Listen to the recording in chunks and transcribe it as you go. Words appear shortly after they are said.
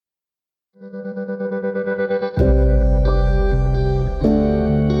Welcome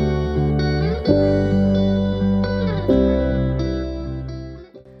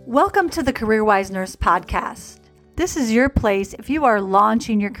to the CareerWise Nurse Podcast. This is your place if you are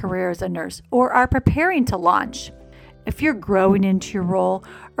launching your career as a nurse or are preparing to launch, if you're growing into your role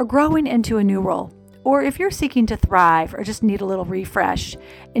or growing into a new role, or if you're seeking to thrive or just need a little refresh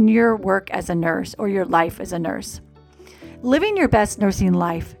in your work as a nurse or your life as a nurse. Living your best nursing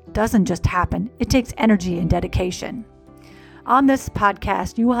life doesn't just happen. It takes energy and dedication. On this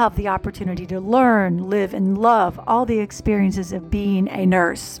podcast, you will have the opportunity to learn, live, and love all the experiences of being a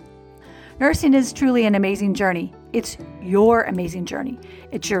nurse. Nursing is truly an amazing journey. It's your amazing journey.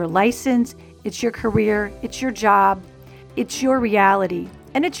 It's your license, it's your career, it's your job, it's your reality,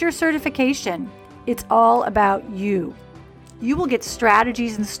 and it's your certification. It's all about you. You will get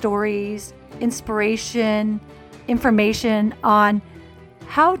strategies and stories, inspiration, information on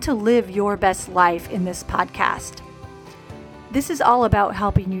how to live your best life in this podcast. This is all about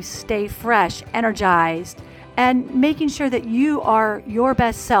helping you stay fresh, energized, and making sure that you are your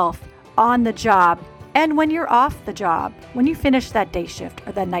best self on the job and when you're off the job, when you finish that day shift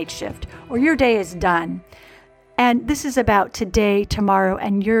or that night shift, or your day is done. And this is about today, tomorrow,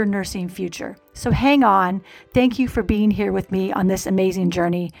 and your nursing future. So hang on. Thank you for being here with me on this amazing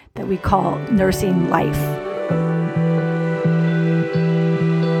journey that we call nursing life.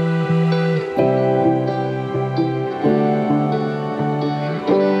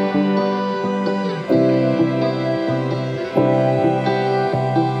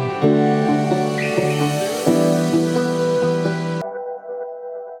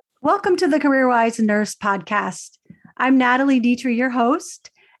 Welcome to the CareerWise Nurse Podcast. I'm Natalie Dietrich, your host,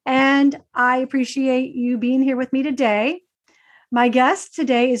 and I appreciate you being here with me today. My guest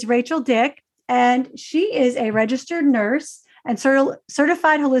today is Rachel Dick, and she is a registered nurse and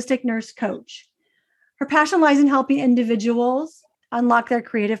certified holistic nurse coach. Her passion lies in helping individuals unlock their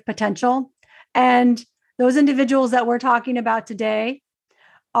creative potential, and those individuals that we're talking about today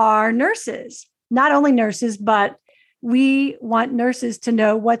are nurses. Not only nurses, but we want nurses to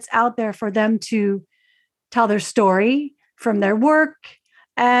know what's out there for them to tell their story from their work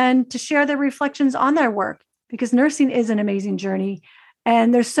and to share their reflections on their work, because nursing is an amazing journey.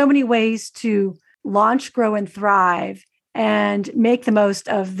 And there's so many ways to launch, grow, and thrive and make the most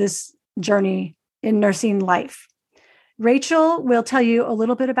of this journey in nursing life. Rachel will tell you a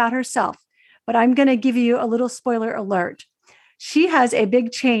little bit about herself, but I'm going to give you a little spoiler alert. She has a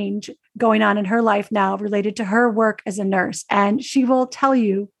big change going on in her life now related to her work as a nurse. And she will tell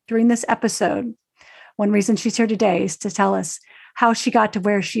you during this episode, one reason she's here today is to tell us how she got to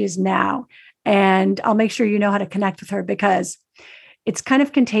where she is now. And I'll make sure you know how to connect with her because it's kind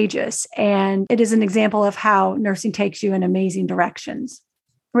of contagious. And it is an example of how nursing takes you in amazing directions.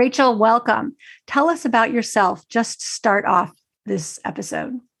 Rachel, welcome. Tell us about yourself. Just start off this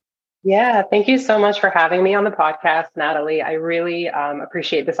episode. Yeah, thank you so much for having me on the podcast, Natalie. I really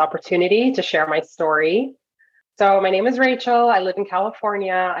appreciate this opportunity to share my story. So my name is Rachel. I live in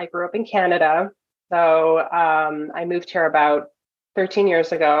California. I grew up in Canada. So I moved here about 13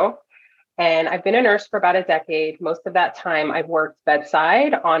 years ago, and I've been a nurse for about a decade. Most of that time, I've worked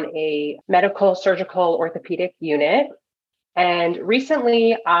bedside on a medical, surgical, orthopedic unit. And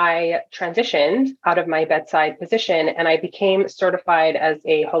recently I transitioned out of my bedside position and I became certified as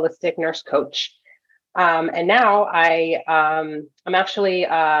a holistic nurse coach. And now I'm actually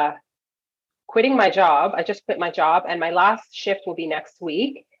quitting my job. I just quit my job and my last shift will be next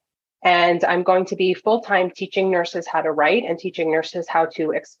week. And I'm going to be full-time teaching nurses how to write and teaching nurses how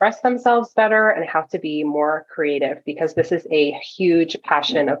to express themselves better and how to be more creative, because this is a huge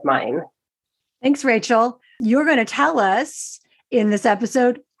passion of mine. Thanks, Rachel. You're going to tell us in this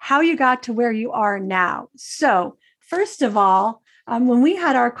episode how you got to where you are now. So first of all, when we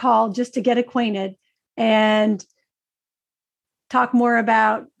had our call just to get acquainted and talk more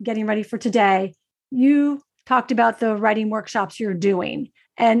about getting ready for today, you talked about the writing workshops you're doing.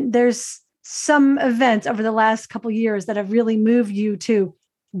 And there's some events over the last couple of years that have really moved you to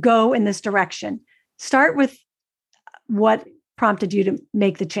go in this direction. Start with what prompted you to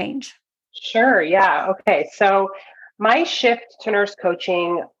make the change. Sure. Yeah. Okay. So my shift to nurse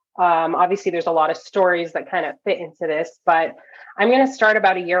coaching, obviously there's a lot of stories that kind of fit into this, but I'm going to start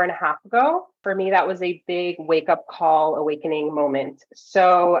about a year and a half ago. For me, that was a big wake up call, awakening moment.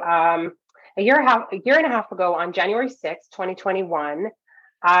 So a year and a half ago on January 6th, 2021,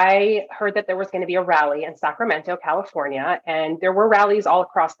 I heard that there was going to be a rally in Sacramento, California, and there were rallies all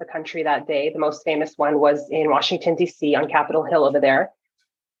across the country that day. The most famous one was in Washington, D.C. on Capitol Hill over there.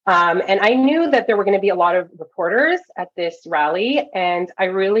 And I knew that there were going to be a lot of reporters at this rally, and I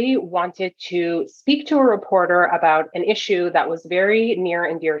really wanted to speak to a reporter about an issue that was very near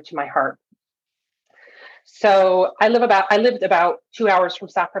and dear to my heart. So I lived about 2 hours from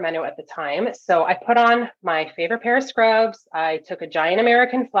Sacramento at the time. So I put on my favorite pair of scrubs. I took a giant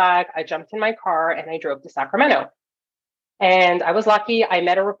American flag. I jumped in my car and I drove to Sacramento. And I was lucky. I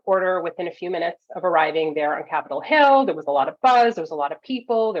met a reporter within a few minutes of arriving there on Capitol Hill. There was a lot of buzz. There was a lot of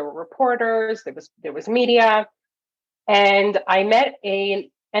people. There were reporters. There was media. And I met an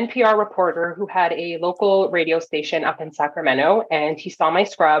NPR reporter who had a local radio station up in Sacramento. And he saw my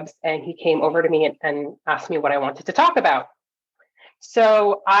scrubs and he came over to me and asked me what I wanted to talk about.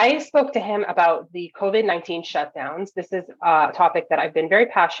 So I spoke to him about the COVID-19 shutdowns. This is a topic that I've been very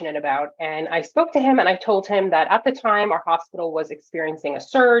passionate about. And I spoke to him and I told him that at the time our hospital was experiencing a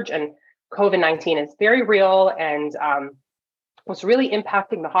surge and COVID-19 is very real and was really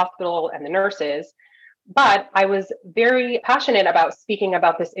impacting the hospital and the nurses. But I was very passionate about speaking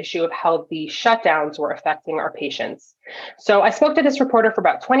about this issue of how the shutdowns were affecting our patients. So I spoke to this reporter for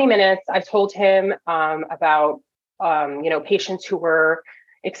about 20 minutes. I told him about patients who were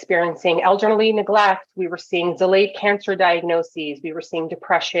experiencing elderly neglect. We were seeing delayed cancer diagnoses. We were seeing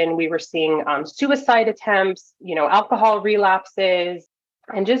depression. We were seeing suicide attempts, alcohol relapses,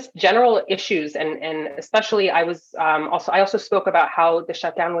 and just general issues. And especially I also spoke about how the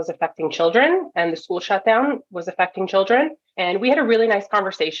shutdown was affecting children and the school shutdown was affecting children. And we had a really nice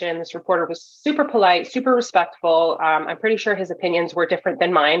conversation. This reporter was super polite, super respectful. I'm pretty sure his opinions were different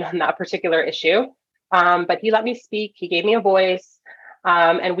than mine on that particular issue. But he let me speak. He gave me a voice,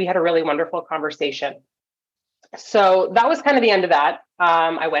 and we had a really wonderful conversation. So that was kind of the end of that.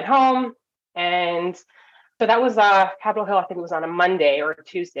 I went home, and so that was Capitol Hill. I think it was on a Monday or a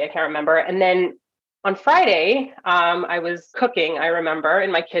Tuesday. I can't remember. And then on Friday, I was cooking, I remember,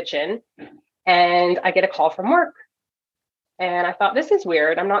 in my kitchen, and I get a call from work. And I thought, this is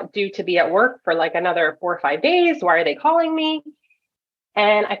weird. I'm not due to be at work for like another 4 or 5 days. Why are they calling me?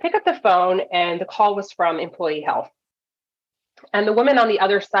 And I pick up the phone and the call was from Employee Health. And the woman on the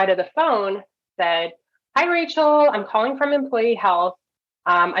other side of the phone said, "Hi, Rachel, I'm calling from Employee Health.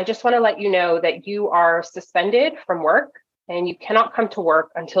 I just want to let you know that you are suspended from work and you cannot come to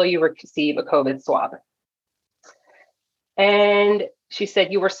work until you receive a COVID swab." And she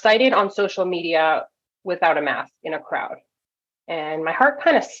said, "You were cited on social media without a mask in a crowd." And my heart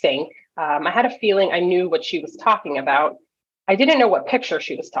kind of sank. I had a feeling I knew what she was talking about. I didn't know what picture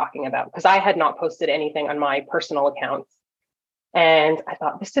she was talking about because I had not posted anything on my personal accounts. And I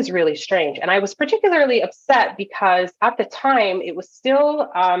thought, this is really strange. And I was particularly upset because at the time, it was still,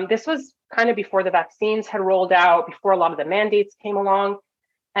 this was kind of before the vaccines had rolled out, before a lot of the mandates came along.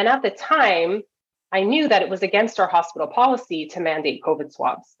 And at the time, I knew that it was against our hospital policy to mandate COVID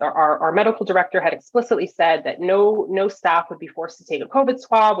swabs. Our medical director had explicitly said that no staff would be forced to take a COVID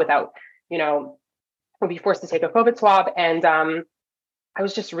swab would be forced to take a COVID swab. And I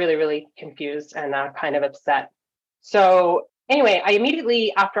was just really, really confused and kind of upset. So anyway, I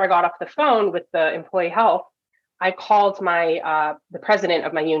immediately, after I got off the phone with the Employee Health, I called the president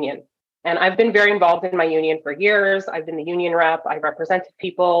of my union. And I've been very involved in my union for years. I've been the union rep. I represented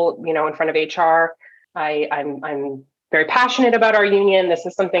people, in front of HR. I'm very passionate about our union. This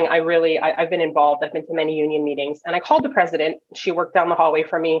is something I've been involved. I've been to many union meetings. And I called the president. She worked down the hallway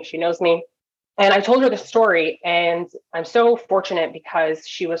from me. She knows me. And I told her the story, and I'm so fortunate because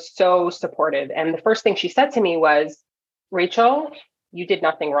she was so supportive. And the first thing she said to me was, "Rachel, you did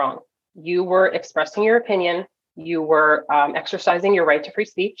nothing wrong. You were expressing your opinion. You were exercising your right to free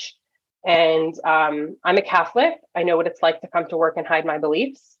speech. And I'm a Catholic. I know what it's like to come to work and hide my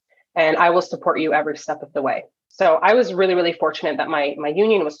beliefs, and I will support you every step of the way." So I was really, really fortunate that my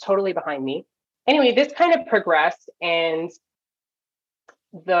union was totally behind me. Anyway, this kind of progressed, and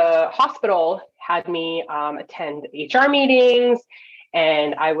the hospital had me attend HR meetings,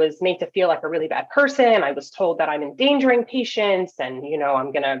 and I was made to feel like a really bad person. I was told that I'm endangering patients and,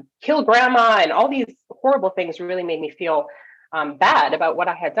 I'm going to kill grandma, and all these horrible things really made me feel bad about what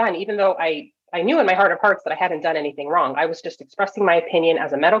I had done, even though I knew in my heart of hearts that I hadn't done anything wrong. I was just expressing my opinion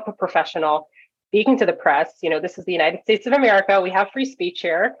as a medical professional, speaking to the press. This is the United States of America. We have free speech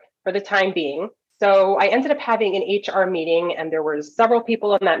here for the time being. So I ended up having an HR meeting, and there were several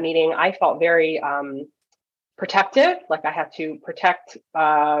people in that meeting. I felt very protective, like I had to protect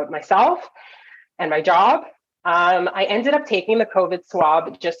myself and my job. I ended up taking the COVID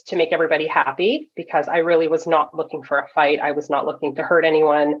swab just to make everybody happy because I really was not looking for a fight. I was not looking to hurt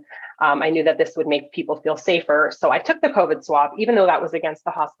anyone. I knew that this would make people feel safer. So I took the COVID swab, even though that was against the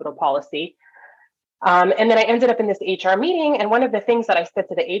hospital policy. And then I ended up in this HR meeting. And one of the things that I said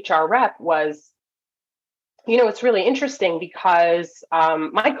to the HR rep was, it's really interesting because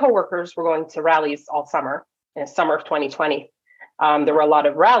my coworkers were going to rallies all summer, in the summer of 2020. There were a lot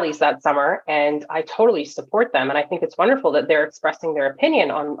of rallies that summer, and I totally support them. And I think it's wonderful that they're expressing their opinion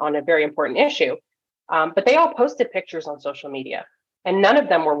on a very important issue. But they all posted pictures on social media, and none of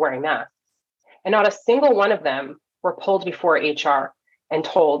them were wearing masks. And not a single one of them were pulled before HR and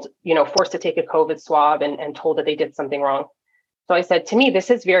told, forced to take a COVID swab and told that they did something wrong. So I said, to me, this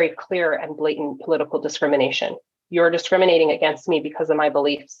is very clear and blatant political discrimination. You're discriminating against me because of my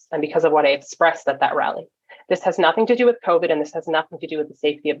beliefs and because of what I expressed at that rally. This has nothing to do with COVID, and this has nothing to do with the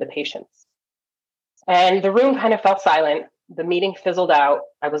safety of the patients. And the room kind of fell silent. The meeting fizzled out.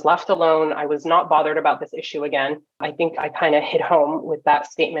 I was left alone. I was not bothered about this issue again. I think I kind of hit home with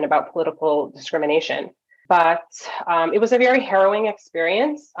that statement about political discrimination. But it was a very harrowing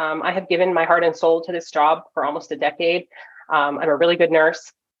experience. I have given my heart and soul to this job for almost a decade. I'm a really good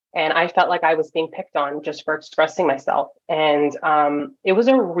nurse, and I felt like I was being picked on just for expressing myself. And it was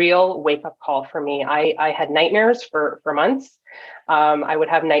a real wake-up call for me. I had nightmares for months. I would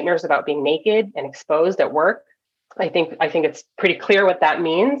have nightmares about being naked and exposed at work. I think it's pretty clear what that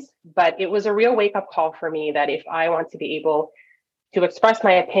means, but it was a real wake-up call for me that if I want to be able to express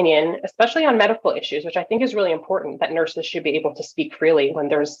my opinion, especially on medical issues, which I think is really important, that nurses should be able to speak freely when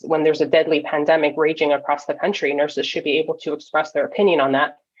there's a deadly pandemic raging across the country. Nurses should be able to express their opinion on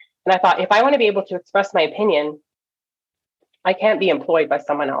that. And I thought, if I want to be able to express my opinion, I can't be employed by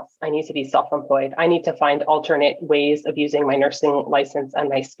someone else. I need to be self-employed. I need to find alternate ways of using my nursing license and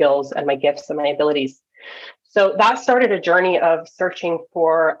my skills and my gifts and my abilities. So that started a journey of searching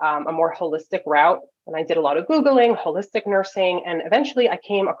for a more holistic route. And I did a lot of Googling, holistic nursing, and eventually I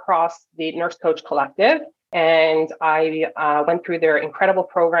came across the Nurse Coach Collective, and I went through their incredible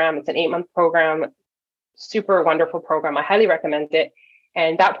program. It's an 8-month program, super wonderful program. I highly recommend it.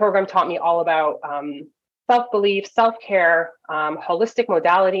 And that program taught me all about self-belief, self-care, holistic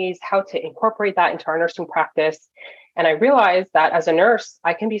modalities, how to incorporate that into our nursing practice. And I realized that as a nurse,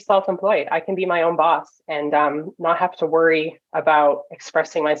 I can be self-employed. I can be my own boss and not have to worry about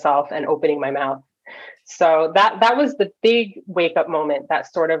expressing myself and opening my mouth. So that was the big wake-up moment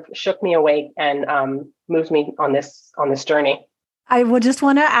that sort of shook me awake and moved me on this journey. I would just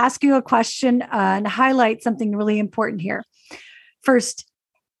want to ask you a question and highlight something really important here. First,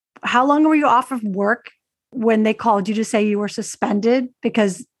 how long were you off of work when they called you to say you were suspended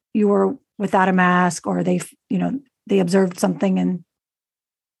because you were without a mask, or they observed something and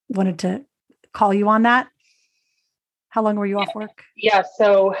wanted to call you on that? How long were you off work? Yeah.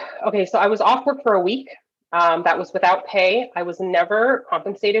 So I was off work for a week. That was without pay. I was never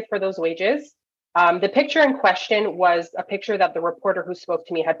compensated for those wages. The picture in question was a picture that the reporter who spoke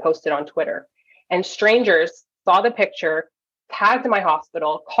to me had posted on Twitter. And strangers saw the picture, tagged my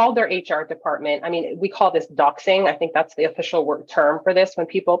hospital, called their HR department. I mean, we call this doxing. I think that's the official term for this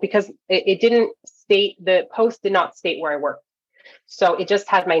because it didn't state, the post did not state where I worked. So it just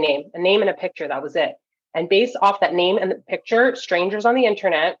had my name, a name and a picture. That was it. And based off that name and the picture, strangers on the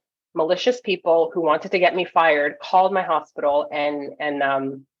internet, malicious people who wanted to get me fired, called my hospital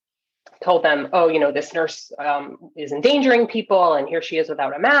and told them, this nurse is endangering people, and here she is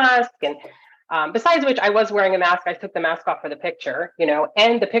without a mask. And besides which, I was wearing a mask. I took the mask off for the picture,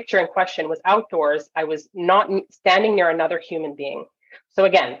 and the picture in question was outdoors. I was not standing near another human being. So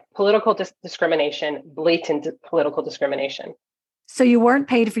again, political discrimination, blatant political discrimination. So you weren't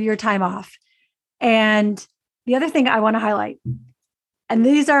paid for your time off. And the other thing I want to highlight, and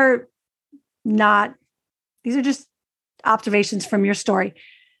these are just observations from your story.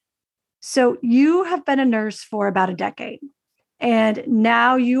 So you have been a nurse for about a decade, and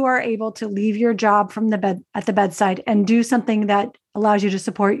now you are able to leave your job from at the bedside and do something that allows you to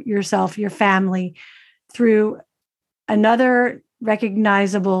support yourself, your family, through another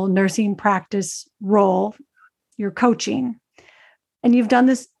recognizable nursing practice role, your coaching. And you've done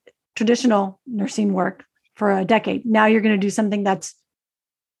this traditional nursing work for a decade. Now you're going to do something that's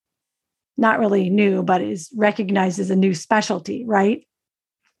not really new, but is recognized as a new specialty, right?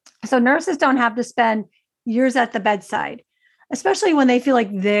 So nurses don't have to spend years at the bedside, especially when they feel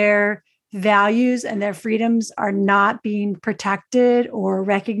like their values and their freedoms are not being protected or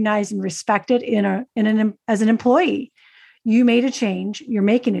recognized and respected as an employee. You made a change. You're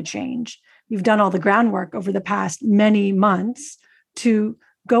making a change. You've done all the groundwork over the past many months to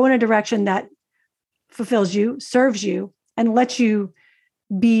go in a direction that fulfills you, serves you, and lets you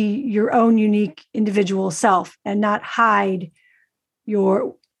be your own unique individual self and not hide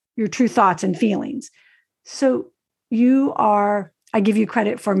your true thoughts and feelings. So I give you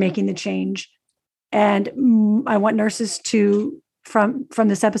credit for making the change And I want nurses to, from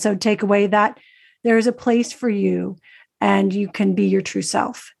this episode, take away that there is a place for you and you can be your true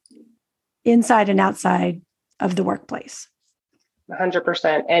self inside and outside of the workplace.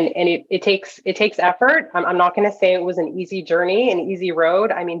 100%. And it takes effort. I'm not going to say it was an easy journey, an easy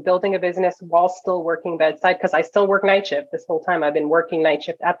road. I mean, building a business while still working bedside, because I still work night shift. This whole time I've been working night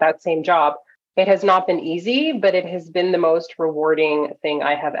shift at that same job. It has not been easy, but it has been the most rewarding thing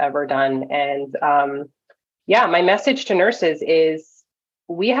I have ever done. And my message to nurses is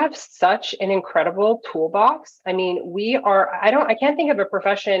we have such an incredible toolbox. I mean, I can't think of a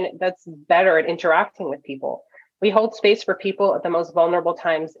profession that's better at interacting with people. We hold space for people at the most vulnerable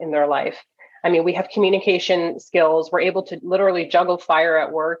times in their life. I mean, we have communication skills. We're able to literally juggle fire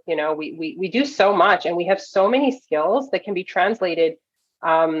at work. You know, we do so much, and we have so many skills that can be translated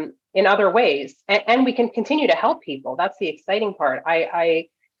in other ways, and we can continue to help people. That's the exciting part.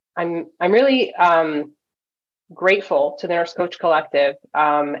 I'm really grateful to the Nurse Coach Collective,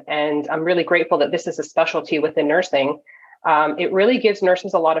 and I'm really grateful that this is a specialty within nursing. It really gives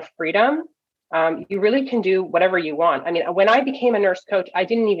nurses a lot of freedom. You really can do whatever you want. I mean, when I became a nurse coach, I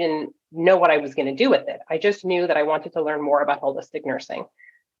didn't even know what I was going to do with it. I just knew that I wanted to learn more about holistic nursing.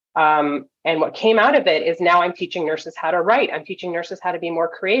 And what came out of it is now I'm teaching nurses how to write. I'm teaching nurses how to be more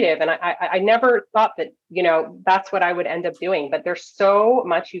creative. And I never thought that, that's what I would end up doing. But there's so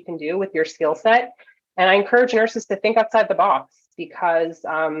much you can do with your skill set. And I encourage nurses to think outside the box, because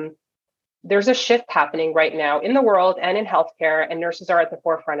there's a shift happening right now in the world and in healthcare, and nurses are at the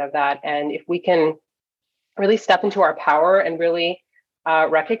forefront of that. And if we can really step into our power and really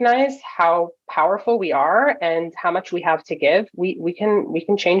recognize how powerful we are and how much we have to give, we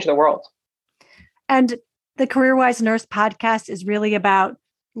can change the world. And the CareerWise Nurse podcast is really about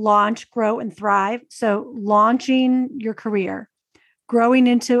launch, grow, and thrive. So launching your career, growing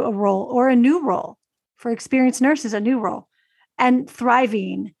into a role or a new role for experienced nurses, a new role, and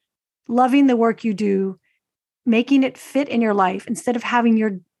thriving, loving the work you do, making it fit in your life instead of having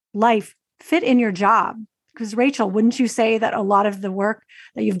your life fit in your job. Because Rachel, wouldn't you say that a lot of the work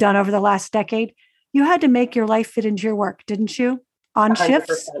that you've done over the last decade, you had to make your life fit into your work, didn't you? On 100%.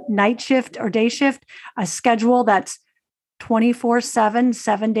 Shifts, night shift or day shift, a schedule that's 24/7,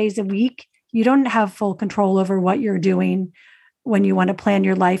 7 days a week. You don't have full control over what you're doing when you want to plan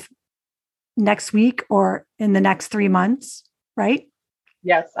your life next week or in the next 3 months, right?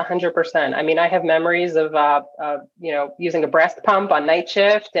 Yes, 100%. I mean, I have memories of, using a breast pump on night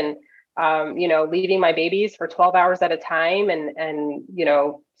shift and, leaving my babies for 12 hours at a time and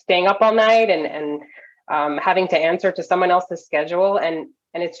staying up all night and having to answer to someone else's schedule. And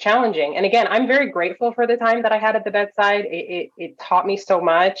it's challenging. And again, I'm very grateful for the time that I had at the bedside. It taught me so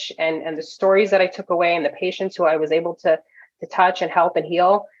much, and the stories that I took away and the patients who I was able to touch and help and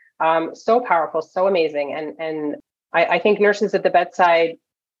heal. So powerful, so amazing. And I think nurses at the bedside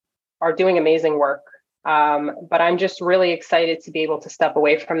are doing amazing work. But I'm just really excited to be able to step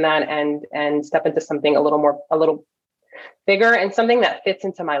away from that and step into something a little bigger and something that fits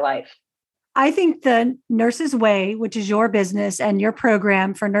into my life. I think the Nurses Way, which is your business and your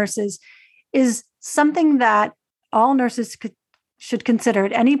program for nurses, is something that all nurses should consider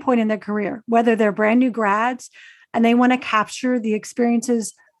at any point in their career, whether they're brand new grads and they want to capture the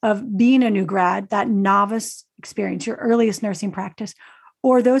experiences of being a new grad, that novice experience, your earliest nursing practice,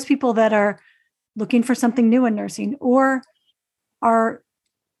 or those people that are looking for something new in nursing or are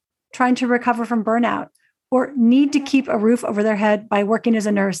trying to recover from burnout or need to keep a roof over their head by working as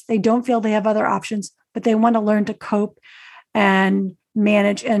a nurse. They don't feel they have other options, but they want to learn to cope and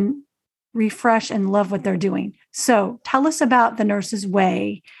manage and refresh and love what they're doing. So tell us about the Nurses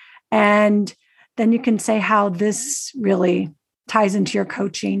Way, and then you can say how this really ties into your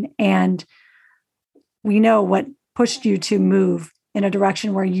coaching. And we know what pushed you to move in a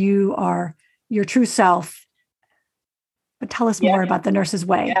direction where you are your true self. But tell us more about the Nurses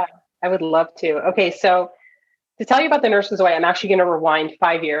Way. Yeah, I would love to. Okay, so to tell you about the Nurses Way, I'm actually going to rewind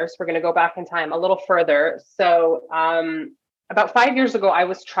 5 years. We're going to go back in time a little further. So about 5 years ago, I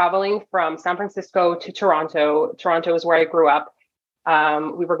was traveling from San Francisco to Toronto. Toronto is where I grew up.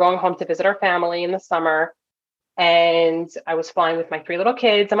 We were going home to visit our family in the summer. And I was flying with my 3 little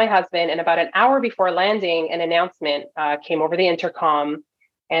kids and my husband. And about an hour before landing, an announcement came over the intercom.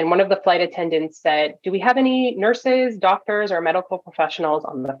 And one of the flight attendants said, "Do we have any nurses, doctors, or medical professionals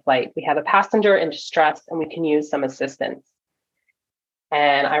on the flight? We have a passenger in distress and we can use some assistance."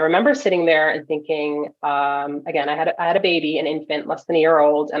 And I remember sitting there and thinking, again, I had a baby, an infant, less than a year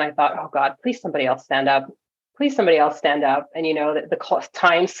old. And I thought, oh God, please somebody else stand up. Please somebody else stand up. And the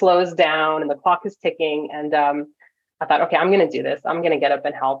time slows down and the clock is ticking. And I thought, okay, I'm going to do this. I'm going to get up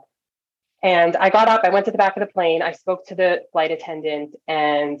and help. And I got up, I went to the back of the plane, I spoke to the flight attendant,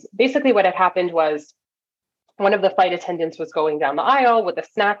 and basically what had happened was one of the flight attendants was going down the aisle with a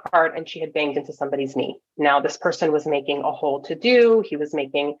snack cart and she had banged into somebody's knee. Now, this person was making a whole to-do, he was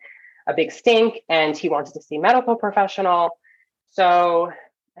making a big stink, and he wanted to see a medical professional. So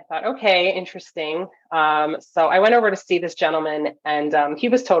I thought, okay, interesting. So I went over to see this gentleman, and he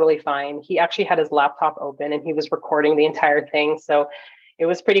was totally fine. He actually had his laptop open and he was recording the entire thing. So it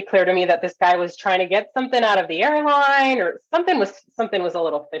was pretty clear to me that this guy was trying to get something out of the airline, or something was a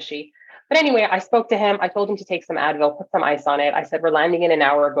little fishy. But anyway, I spoke to him. I told him to take some Advil, put some ice on it. I said, we're landing in an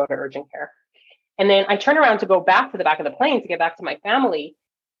hour, go to urgent care. And then I turn around to go back to the back of the plane to get back to my family.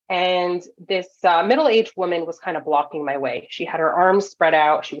 And this middle-aged woman was kind of blocking my way. She had her arms spread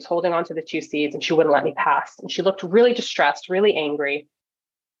out. She was holding onto the two seats and she wouldn't let me pass. And she looked really distressed, really angry.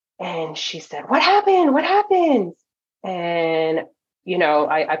 And she said, what happened? What happened? And,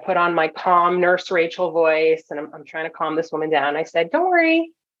 I put on my calm Nurse Rachel voice, and I'm trying to calm this woman down. I said, don't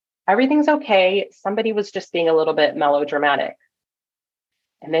worry, everything's okay. Somebody was just being a little bit melodramatic.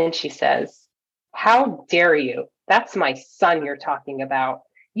 And then she says, how dare you? That's my son you're talking about.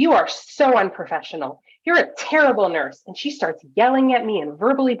 You are so unprofessional. You're a terrible nurse. And she starts yelling at me and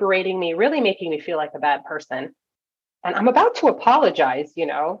verbally berating me, really making me feel like a bad person. And I'm about to apologize,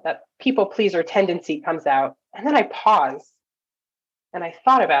 that people pleaser tendency comes out. And then I pause and I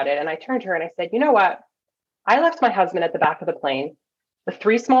thought about it, and I turned to her and I said, you know what? I left my husband at the back of the plane with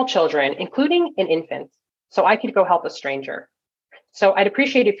 3 small children, including an infant, so I could go help a stranger. So I'd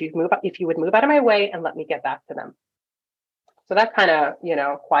appreciate if you would move out of my way and let me get back to them. So that kind of,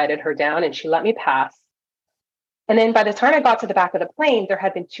 quieted her down, and she let me pass. And then by the time I got to the back of the plane, there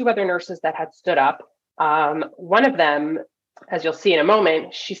had been 2 other nurses that had stood up. One of them, as you'll see in a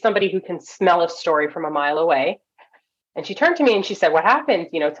moment, she's somebody who can smell a story from a mile away. And she turned to me and she said, what happened?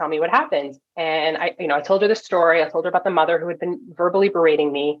 Tell me what happened. And I told her the story. I told her about the mother who had been verbally berating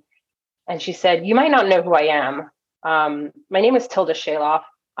me. And she said, you might not know who I am. My name is Tilda Shaloff.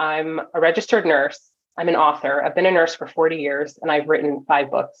 I'm a registered nurse. I'm an author. I've been a nurse for 40 years and I've written 5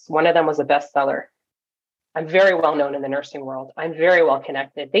 books. One of them was a bestseller. I'm very well known in the nursing world. I'm very well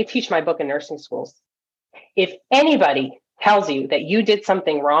connected. They teach my book in nursing schools. If anybody tells you that you did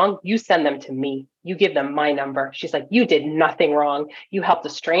something wrong, you send them to me. You give them my number. She's like, you did nothing wrong. You helped a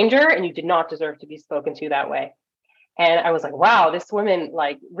stranger and you did not deserve to be spoken to that way. And I was like, wow, this woman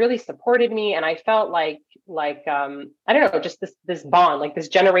really supported me. And I felt like I don't know, just this bond, like this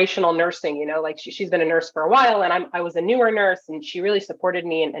generational nursing, she's been a nurse for a while and I was a newer nurse, and she really supported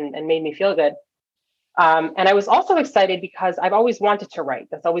me and made me feel good. And I was also excited because I've always wanted to write.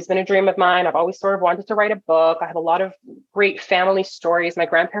 That's always been a dream of mine. I've always sort of wanted to write a book. I have a lot of great family stories. My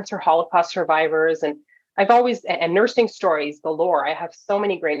grandparents are Holocaust survivors, and and nursing stories galore. I have so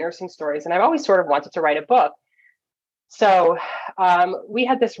many great nursing stories, and I've always sort of wanted to write a book. So we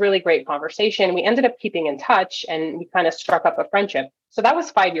had this really great conversation. We ended up keeping in touch, and we kind of struck up a friendship. So that was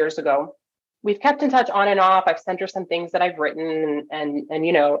 5 years ago. We've kept in touch on and off. I've sent her some things that I've written,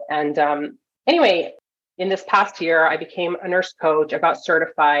 anyway, in this past year, I became a nurse coach. I got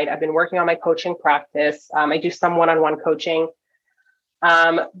certified. I've been working on my coaching practice. I do some one-on-one coaching.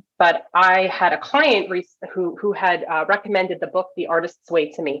 But I had a client who had recommended the book, The Artist's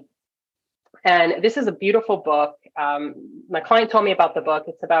Way, to me. And this is a beautiful book. My client told me about the book.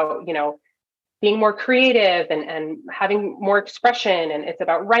 It's about, being more creative and having more expression. And it's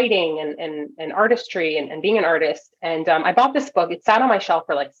about writing and artistry and being an artist. And I bought this book. It sat on my shelf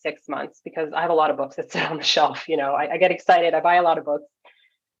for like 6 months because I have a lot of books that sit on the shelf. I get excited. I buy a lot of books.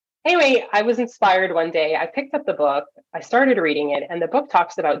 Anyway, I was inspired one day. I picked up the book. I started reading it. And the book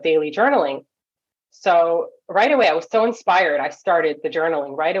talks about daily journaling. So right away, I was so inspired. I started the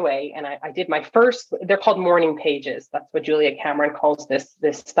journaling right away. And I did my first, they're called morning pages. That's what Julia Cameron calls this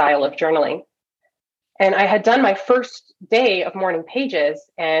style of journaling. And I had done my first day of morning pages.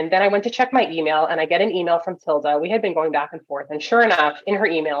 And then I went to check my email, and I get an email from Tilda. We had been going back and forth. And sure enough, in her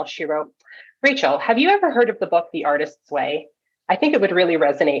email, she wrote, Rachel, have you ever heard of the book, The Artist's Way? I think it would really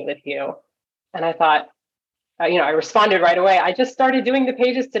resonate with you. And I thought, I responded right away. I just started doing the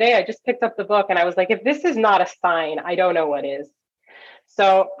pages today. I just picked up the book and I was like, if this is not a sign, I don't know what is.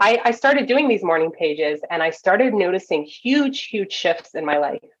 So I started doing these morning pages, and I started noticing huge, huge shifts in my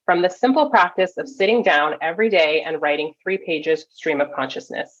life from the simple practice of sitting down every day and writing 3 pages stream of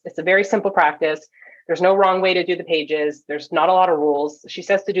consciousness. It's a very simple practice. There's no wrong way to do the pages. There's not a lot of rules. She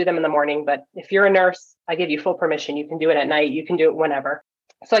says to do them in the morning, but if you're a nurse, I give you full permission. You can do it at night. You can do it whenever.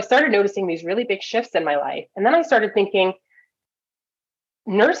 So I started noticing these really big shifts in my life. And then I started thinking,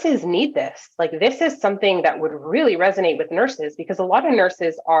 nurses need this. Like, this is something that would really resonate with nurses, because a lot of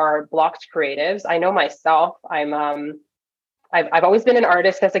nurses are blocked creatives. I know myself. I've always been an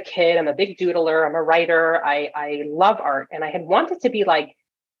artist as a kid. I'm a big doodler. I'm a writer. I love art, and I had wanted to be like,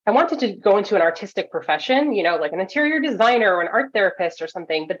 I wanted to go into an artistic profession, like an interior designer or an art therapist or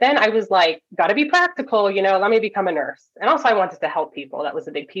something. But then I was like, got to be practical, let me become a nurse. And also, I wanted to help people. That was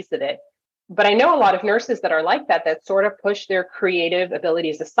a big piece of it. But I know a lot of nurses that are like that sort of push their creative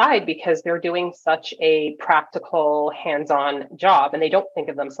abilities aside because they're doing such a practical, hands-on job, and they don't think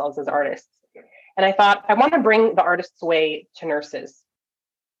of themselves as artists. And I thought, I want to bring the artist's way to nurses.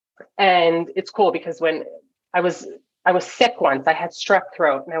 And it's cool because when I was sick once, I had strep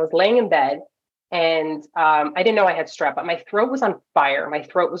throat, and I was laying in bed, and I didn't know I had strep, but my throat was on fire. My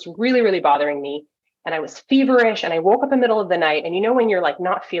throat was really, really bothering me. And I was feverish, and I woke up in the middle of the night. And when you're like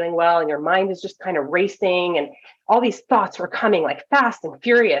not feeling well and your mind is just kind of racing, and all these thoughts were coming like fast and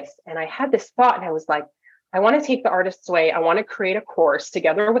furious. And I had this thought, and I was like, I want to take the artist's way. I want to create a course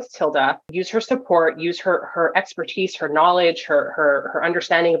together with Tilda, use her support, use her expertise, her knowledge, her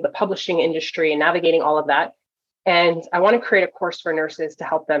understanding of the publishing industry and navigating all of that. And I want to create a course for nurses to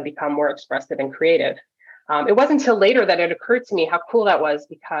help them become more expressive and creative. It wasn't until later that it occurred to me how cool that was,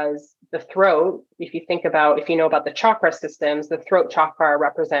 because the throat, if you know about the chakra systems, the throat chakra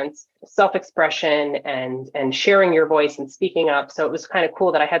represents self-expression and sharing your voice and speaking up. So it was kind of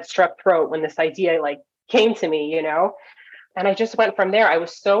cool that I had strep throat when this idea came to me, and I just went from there. I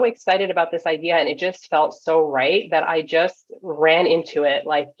was so excited about this idea, and it just felt so right that I just ran into it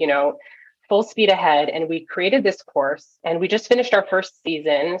full speed ahead. And we created this course, and we just finished our first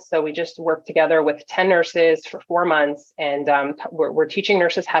season. So we just worked together with 10 nurses for 4 months. And we're teaching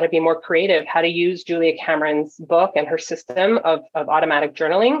nurses how to be more creative, how to use Julia Cameron's book and her system of automatic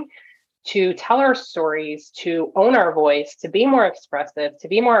journaling to tell our stories, to own our voice, to be more expressive, to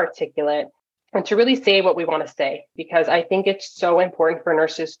be more articulate, and to really say what we want to say. Because I think it's so important for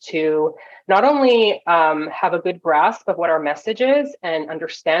nurses to not only have a good grasp of what our message is and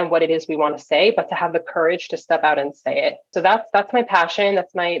understand what it is we want to say, but to have the courage to step out and say it. So that's my passion.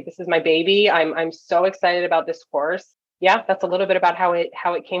 This is my baby. I'm so excited about this course. Yeah, that's a little bit about how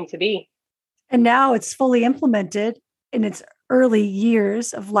it came to be. And now it's fully implemented in its early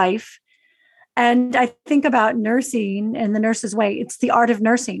years of life. And I think about nursing and the nurse's way. It's the art of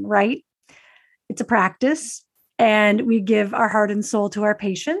nursing, right? It's a practice, and we give our heart and soul to our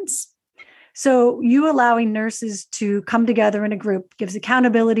patients. So you allowing nurses to come together in a group gives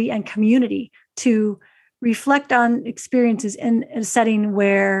accountability and community to reflect on experiences in a setting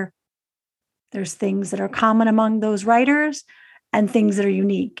where there's things that are common among those writers and things that are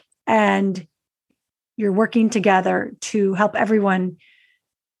unique. And you're working together to help everyone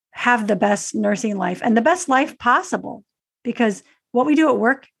have the best nursing life and the best life possible. Because what we do at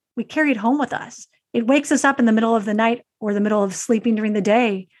work, we carry it home with us. It wakes us up in the middle of the night or the middle of sleeping during the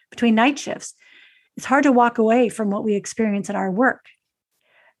day between night shifts. It's hard to walk away from what we experience in our work.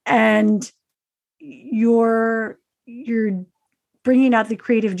 And you're bringing out the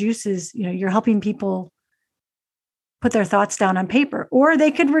creative juices. You're helping people put their thoughts down on paper, or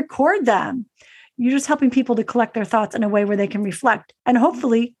they could record them. You're just helping people to collect their thoughts in a way where they can reflect. And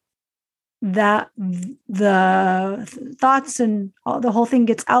hopefully that the thoughts and the whole thing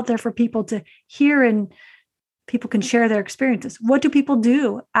gets out there for people to hear, and people can share their experiences. What do people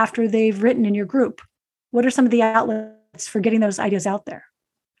do after they've written in your group? What are some of the outlets for getting those ideas out there?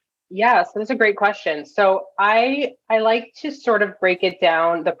 Yeah, so that's a great question. So I like to sort of break it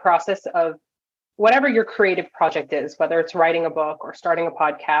down, the process of whatever your creative project is, whether it's writing a book or starting a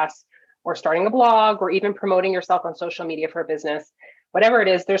podcast or starting a blog or even promoting yourself on social media for a business. Whatever it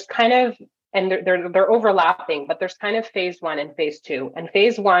is, there's kind of, and they're overlapping, but there's kind of phase 1 and phase 2. And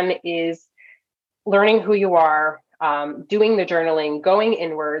phase 1 is learning who you are, doing the journaling, going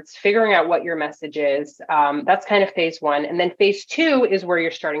inwards, figuring out what your message is. That's kind of phase 1. And then phase 2 is where you're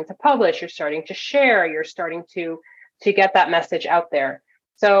starting to publish, you're starting to share, you're starting to get that message out there.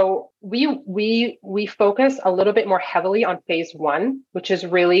 So we focus a little bit more heavily on phase 1, which is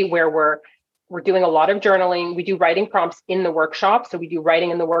really where we're doing a lot of journaling. We do writing prompts in the workshop. So we do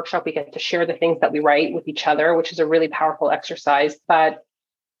writing in the workshop. We get to share the things that we write with each other, which is a really powerful exercise. But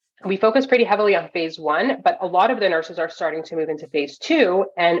we focus pretty heavily on phase 1, but a lot of the nurses are starting to move into phase 2.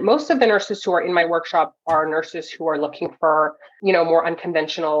 And most of the nurses who are in my workshop are nurses who are looking for, more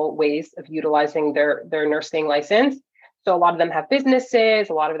unconventional ways of utilizing their nursing license. So a lot of them have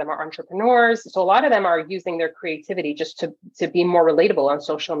businesses, a lot of them are entrepreneurs. So a lot of them are using their creativity just to be more relatable on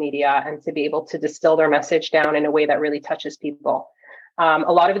social media and to be able to distill their message down in a way that really touches people.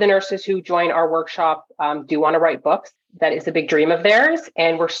 A lot of the nurses who join our workshop do want to write books. that is a big dream of theirs.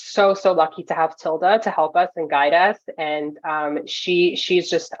 And we're so, so lucky to have Tilda to help us and guide us. And she's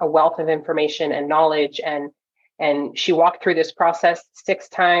just a wealth of information and knowledge. And she walked through this process 6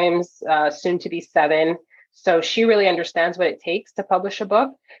 times, soon to be 7. So she really understands what it takes to publish a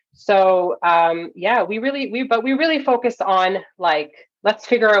book. So we really focus on like, let's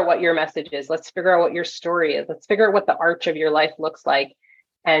figure out what your message is. Let's figure out what your story is. Let's figure out what the arch of your life looks like.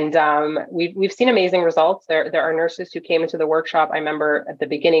 And we've seen amazing results. There are nurses who came into the workshop. I remember at the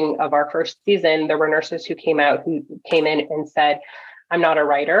beginning of our first season, there were nurses who came in and said, I'm not a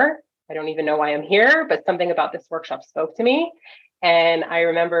writer. I don't even know why I'm here, but something about this workshop spoke to me. And I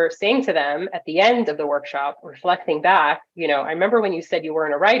remember saying to them at the end of the workshop, reflecting back, I remember when you said you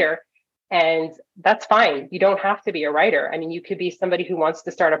weren't a writer, and that's fine. You don't have to be a writer. I mean, you could be somebody who wants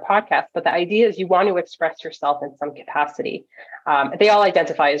to start a podcast, but the idea is you want to express yourself in some capacity. They all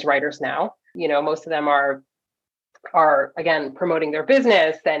identify as writers now. Most of them are again promoting their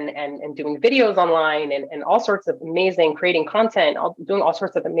business and doing videos online and all sorts of amazing, creating content, doing all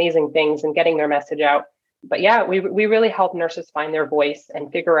sorts of amazing things and getting their message out. But yeah, we really help nurses find their voice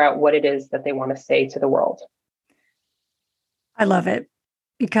and figure out what it is that they want to say to the world. I love it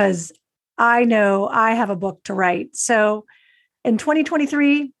because I know I have a book to write. So in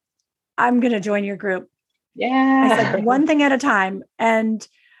 2023, I'm going to join your group. Yeah. I said one thing at a time. And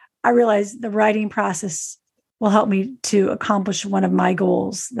I realized the writing process will help me to accomplish one of my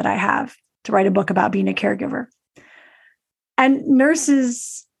goals that I have, to write a book about being a caregiver. And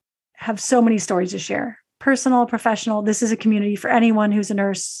nurses have so many stories to share, personal, professional. This is a community for anyone who's a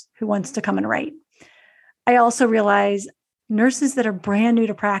nurse who wants to come and write. I also realize nurses that are brand new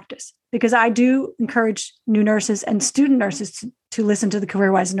to practice, because I do encourage new nurses and student nurses to listen to the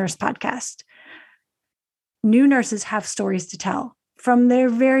CareerWise Nurse podcast. New nurses have stories to tell from their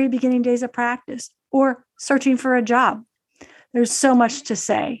very beginning days of practice or searching for a job. There's so much to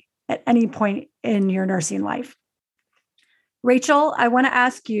say at any point in your nursing life. Rachel, I want to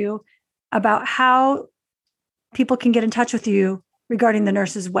ask you about how people can get in touch with you regarding the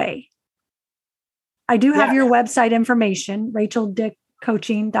Nurse's Way. I do have your website information,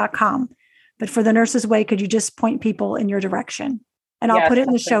 racheldickcoaching.com. But for the Nurse's Way, could you just point people in your direction? And I'll put it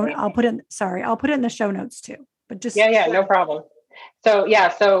in the show. I'll put it in the show notes too. But just no problem. So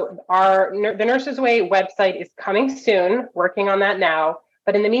the Nurse's Way website is coming soon. Working on that now.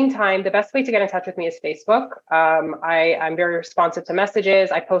 But in the meantime, the best way to get in touch with me is Facebook. I'm very responsive to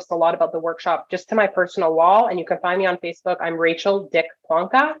messages. I post a lot about the workshop just to my personal wall, and you can find me on Facebook. I'm Rachel Dick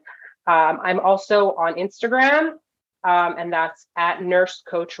Plonka. I'm also on Instagram, and that's at Nurse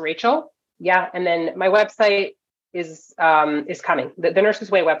Coach Rachel. Yeah, and then my website is coming. The Nurse's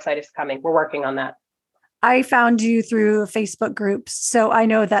Way website is coming. We're working on that. I found you through Facebook groups, so I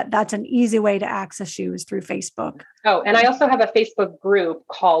know that that's an easy way to access you is through Facebook. Oh, and I also have a Facebook group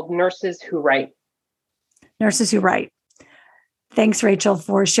called Nurses Who Write. Nurses Who Write. Thanks, Rachel,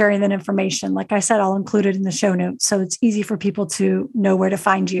 for sharing that information. Like I said, I'll include it in the show notes, so it's easy for people to know where to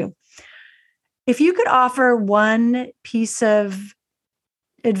find you. If you could offer one piece of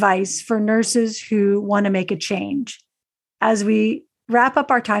advice for nurses who want to make a change, as we wrap up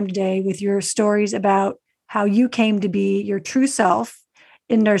our time today with your stories about how you came to be your true self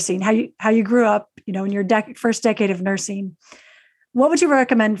in nursing, how you grew up, in your first decade of nursing, what would you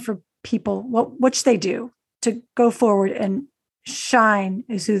recommend for people? What should they do to go forward and shine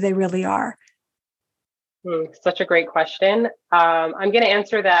as who they really are? Such a great question. I'm going to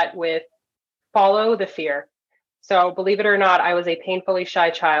answer that with follow the fear. So believe it or not, I was a painfully shy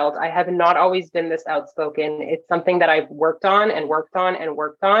child. I have not always been this outspoken. It's something that I've worked on and worked on and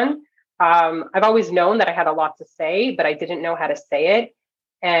worked on. I've always known that I had a lot to say, but I didn't know how to say it.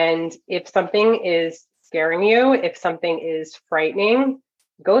 And if something is scaring you, if something is frightening,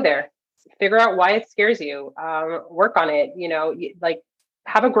 go there. Figure out why it scares you. Work on it.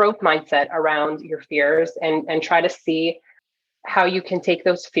 Have a growth mindset around your fears and try to see how you can take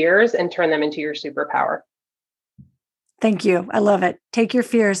those fears and turn them into your superpower. Thank you. I love it. Take your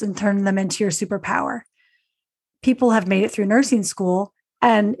fears and turn them into your superpower. People have made it through nursing school,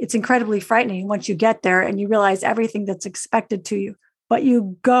 and it's incredibly frightening once you get there and you realize everything that's expected to you. But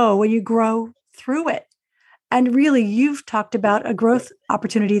you go and you grow through it. And really, you've talked about a growth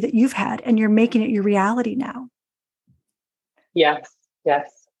opportunity that you've had, and you're making it your reality now. Yes.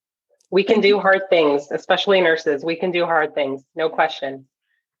 We can do hard things, especially nurses. We can do hard things, no question.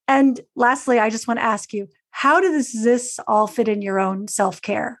 And lastly, I just want to ask you, how does this all fit in your own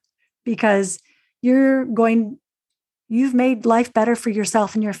self-care? Because you've made life better for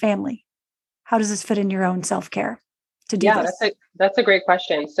yourself and your family. How does this fit in your own self-care to do this? That's a great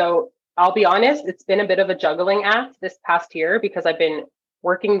question. So I'll be honest, it's been a bit of a juggling act this past year because I've been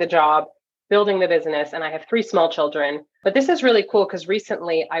working the job, building the business, and I have 3 small children. But this is really cool because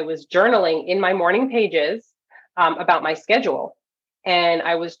recently I was journaling in my morning pages about my schedule. And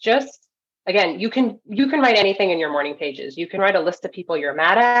I was just, again, you can write anything in your morning pages. You can write a list of people you're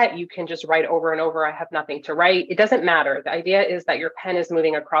mad at. You can just write over and over, I have nothing to write. It doesn't matter. The idea is that your pen is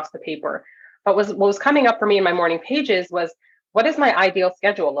moving across the paper. But what was coming up for me in my morning pages was, what does my ideal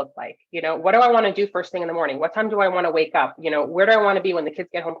schedule look like? What do I want to do first thing in the morning? What time do I want to wake up? Where do I want to be when the kids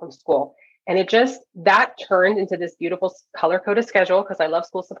get home from school? And that turned into this beautiful color-coded schedule because I love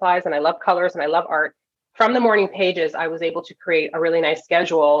school supplies and I love colors and I love art. From the morning pages, I was able to create a really nice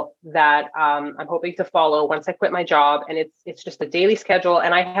schedule that I'm hoping to follow once I quit my job. And it's just a daily schedule.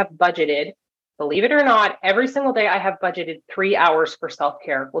 And I have budgeted, believe it or not, every single day I have budgeted 3 hours for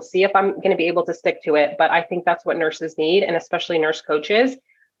self-care. We'll see if I'm going to be able to stick to it. But I think that's what nurses need, and especially nurse coaches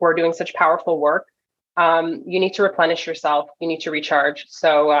who are doing such powerful work. You need to replenish yourself. You need to recharge.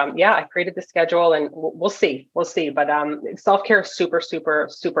 So I created the schedule, and we'll see. But self-care is super, super,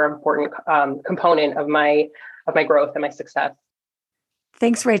 super important component of my growth and my success.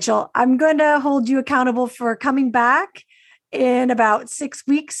 Thanks, Rachel. I'm going to hold you accountable for coming back in about 6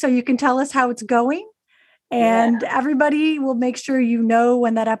 weeks so you can tell us how it's going. And everybody will make sure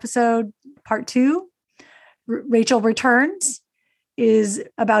when that episode, part 2, Rachel Returns, is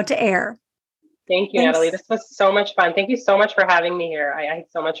about to air. Thank you, Natalie. This was so much fun. Thank you so much for having me here. I had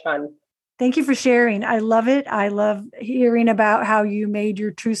so much fun. Thank you for sharing. I love it. I love hearing about how you made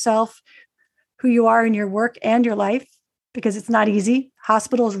your true self who you are in your work and your life, because it's not easy.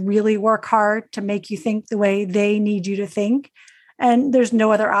 Hospitals really work hard to make you think the way they need you to think, and there's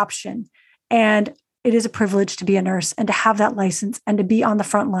no other option. And it is a privilege to be a nurse and to have that license and to be on the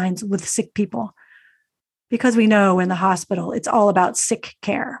front lines with sick people, because we know in the hospital, it's all about sick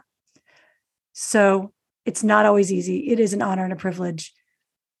care. So it's not always easy. It is an honor and a privilege,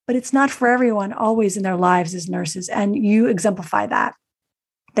 but it's not for everyone always in their lives as nurses. And you exemplify that.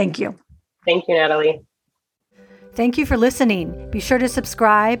 Thank you. Thank you, Natalie. Thank you for listening. Be sure to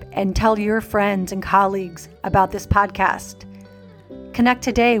subscribe and tell your friends and colleagues about this podcast. Connect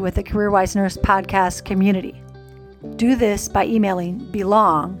today with the CareerWise Nurse podcast community. Do this by emailing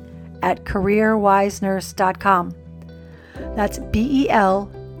belong@careerwisenurse.com. That's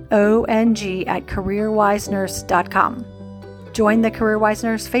BELONG@careerwisenurse.com. Join the CareerWise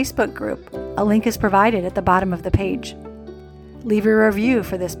Nurse Facebook group. A link is provided at the bottom of the page. Leave a review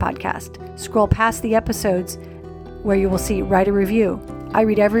for this podcast. Scroll past the episodes where you will see write a review. I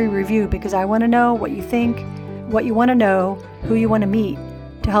read every review because I want to know what you think, what you want to know, who you want to meet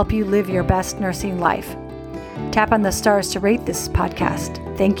to help you live your best nursing life. Tap on the stars to rate this podcast.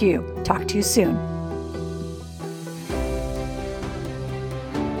 Thank you. Talk to you soon.